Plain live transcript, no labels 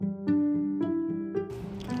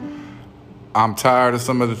I'm tired of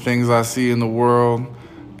some of the things I see in the world,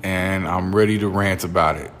 and I'm ready to rant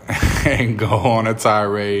about it and go on a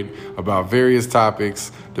tirade about various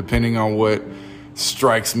topics depending on what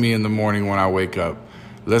strikes me in the morning when I wake up.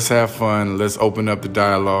 Let's have fun. Let's open up the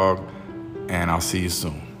dialogue, and I'll see you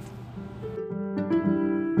soon.